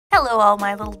Hello all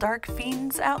my little dark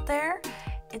fiends out there.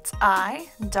 It's I,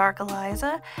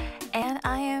 DarkElisa, and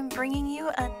I am bringing you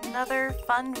another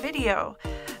fun video.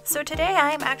 So today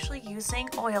I am actually using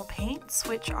oil paints,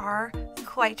 which are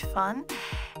quite fun,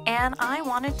 and I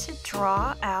wanted to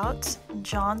draw out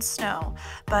Jon Snow,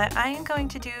 but I am going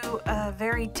to do a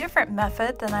very different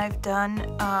method than I've done,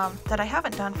 that I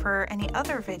haven't done for any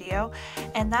other video,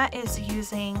 and that is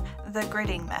using the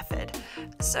gridding method.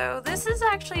 So this is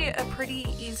actually a pretty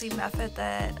easy method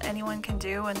that anyone can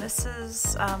do, and this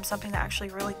is something that actually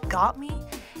really got me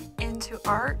into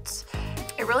art.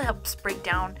 It really helps break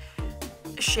down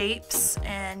shapes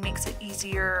and makes it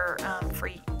easier for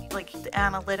like the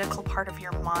analytical part of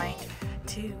your mind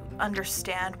to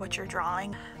understand what you're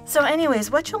drawing. So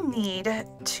anyways, what you'll need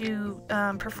to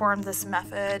perform this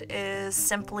method is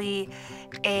simply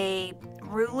a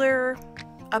ruler,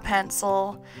 a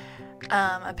pencil,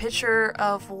 a picture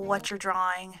of what you're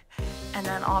drawing, and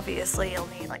then obviously you'll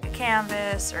need like a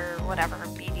canvas or whatever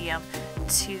medium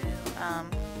to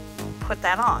put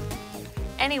that on.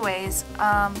 Anyways,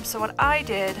 so what I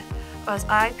did was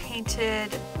I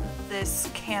painted this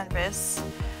canvas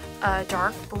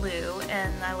dark blue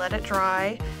and I let it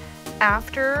dry.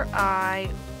 After I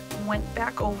went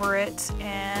back over it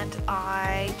and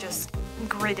I just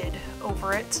gridded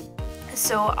over it.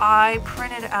 So I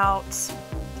printed out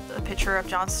a picture of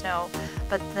Jon Snow,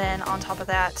 but then on top of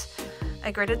that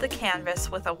I gridded the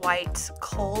canvas with a white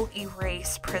coal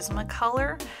erase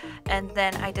Prismacolor, and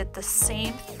then I did the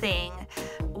same thing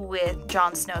with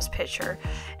Jon Snow's picture,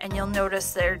 and you'll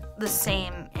notice they're the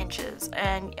same inches.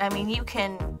 And I mean, you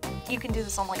can do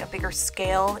this on like a bigger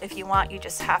scale if you want. You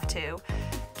just have to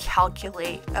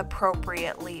calculate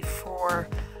appropriately for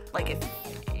like if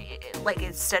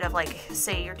instead of like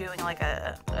say you're doing like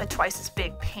a twice as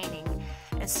big painting,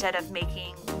 instead of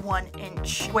making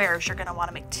 1-inch squares, you're going to want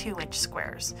to make 2-inch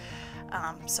squares.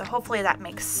 So hopefully that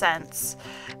makes sense.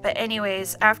 But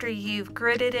anyways, after you've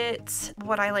gridded it,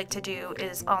 what I like to do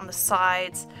is on the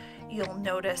sides, you'll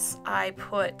notice I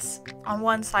put, on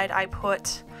one side I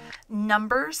put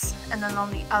numbers, and then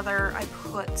on the other I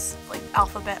put like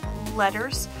alphabet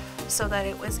letters, so that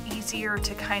it was easier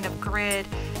to kind of grid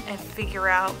and figure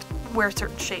out where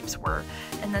certain shapes were.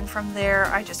 And then from there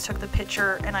I just took the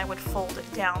picture and I would fold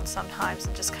it down sometimes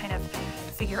and just kind of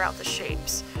figure out the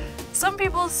shapes. Some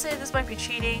people say this might be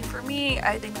cheating. For me,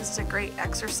 I think this is a great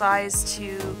exercise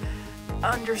to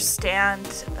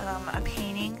understand a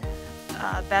painting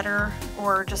better,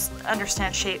 or just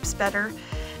understand shapes better,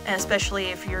 and especially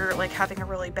if you're like having a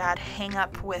really bad hang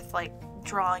up with like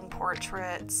drawing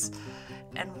portraits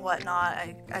and whatnot.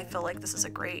 I feel like this is a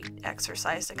great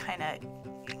exercise to kind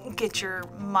of get your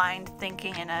mind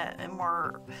thinking in a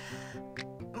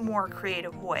more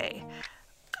creative way.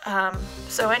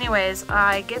 So anyways,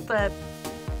 I get the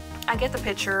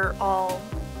picture all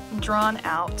drawn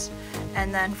out,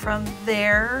 and then from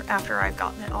there, after I've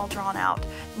gotten it all drawn out,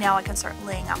 now I can start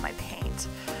laying out my paint.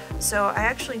 So I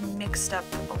actually mixed up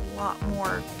a lot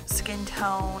more skin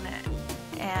tone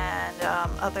and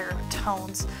other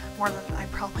tones, more than I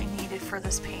probably needed for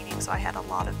this painting, so I had a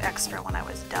lot of extra when I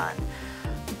was done.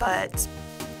 But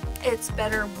it's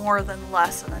better more than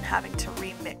less than having to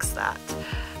remix that.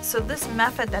 So this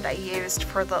method that I used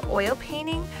for the oil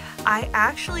painting, I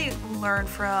actually learned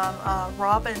from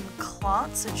Robin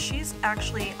Klontz, and she's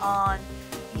actually on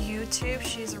YouTube.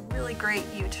 She's a really great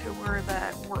YouTuber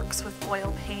that works with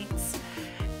oil paints,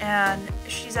 and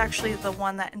she's actually the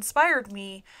one that inspired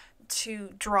me to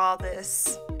draw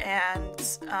this,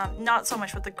 and not so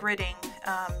much with the gridding,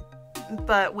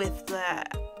 but with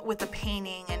the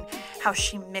painting and how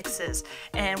she mixes.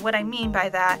 And what I mean by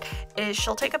that is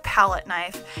she'll take a palette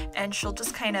knife and she'll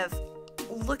just kind of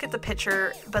look at the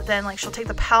picture, but then like she'll take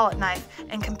the palette knife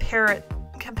and compare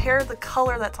the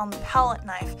color that's on the palette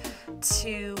knife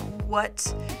to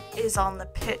what is on the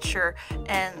picture,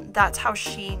 and that's how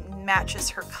she matches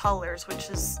her colors, which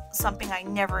is something I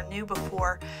never knew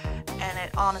before, and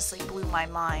it honestly blew my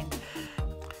mind.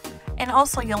 And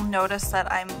also you'll notice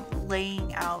that I'm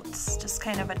laying out just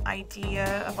kind of an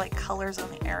idea of like colors in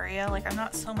the area. Like I'm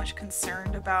not so much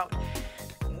concerned about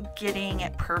getting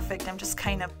it perfect. I'm just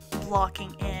kind of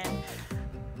blocking in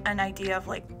an idea of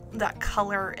like that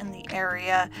color in the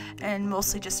area, and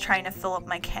mostly just trying to fill up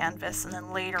my canvas, and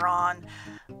then later on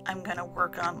I'm gonna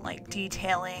work on like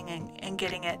detailing and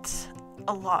getting it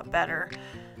a lot better.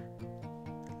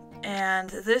 And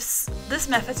this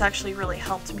method's actually really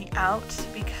helped me out,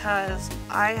 because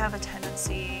I have a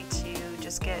tendency to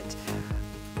just get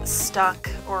stuck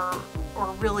or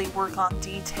really work on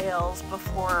details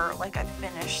before like I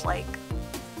finish like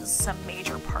some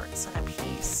major parts in a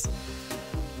piece.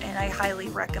 and I highly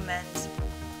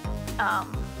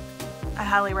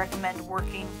recommend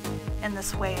working in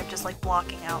this way of just like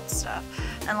blocking out stuff.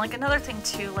 And like another thing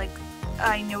too, like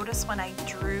I noticed when I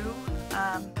drew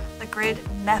the grid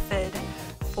method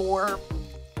for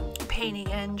painting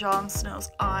in Jon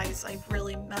Snow's eyes, I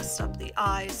really messed up the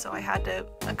eyes, so I had to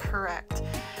correct.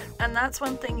 And that's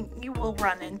one thing you will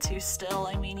run into still.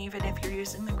 I mean, even if you're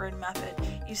using the grid method,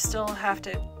 you still have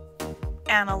to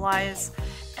analyze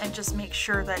and just make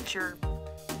sure that you're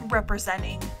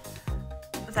representing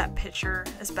that picture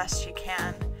as best you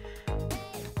can.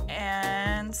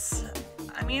 And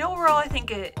I mean, overall, I think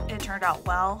it turned out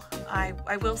well.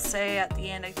 I will say at the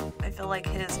end, I feel like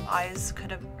his eyes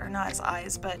could have, or not his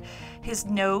eyes, but his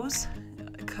nose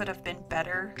could have been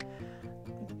better.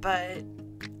 But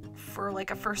for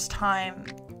like a first time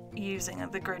using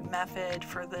the grid method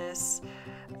for this,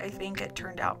 I think it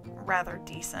turned out rather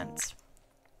decent.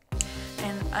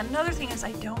 And another thing is,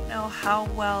 I don't know how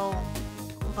well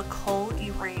the kohl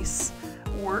erase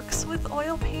works with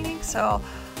oil painting, so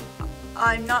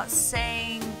I'm not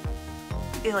saying,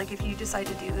 like, if you decide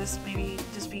to do this, maybe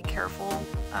just be careful,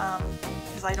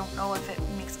 because I don't know if it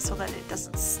makes it so that it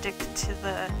doesn't stick to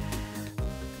the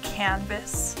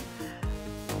canvas,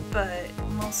 but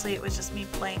mostly it was just me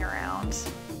playing around,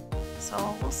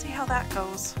 so we'll see how that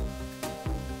goes.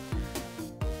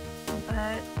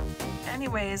 But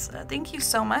anyways, thank you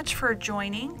so much for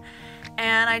joining,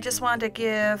 and I just wanted to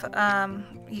give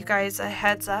you guys a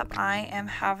heads up. I am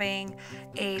having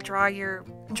a draw your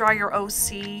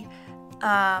OC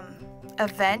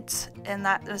event, and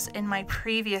that was in my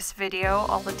previous video.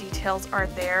 All the details are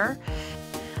there,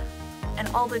 and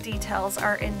all the details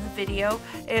are in the video.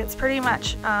 It's pretty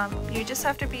much you just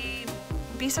have to be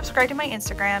subscribed to my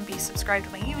Instagram, be subscribed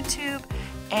to my YouTube,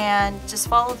 and just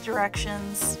follow the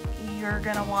directions. You're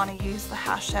gonna want to use the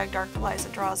hashtag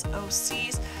DarkElisa draws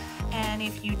OCs, and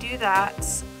if you do that,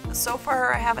 so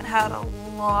far I haven't had a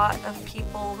lot of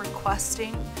people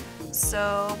requesting,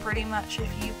 so pretty much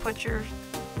if you put your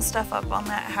stuff up on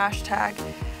that hashtag,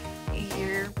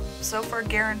 you're so far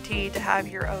guaranteed to have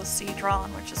your OC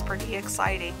drawn, which is pretty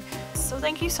exciting. So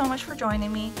thank you so much for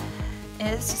joining me.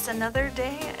 It's just another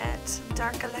day at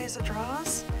DarkElisa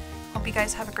Draws. Hope you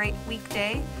guys have a great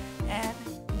weekday, and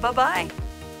bye-bye.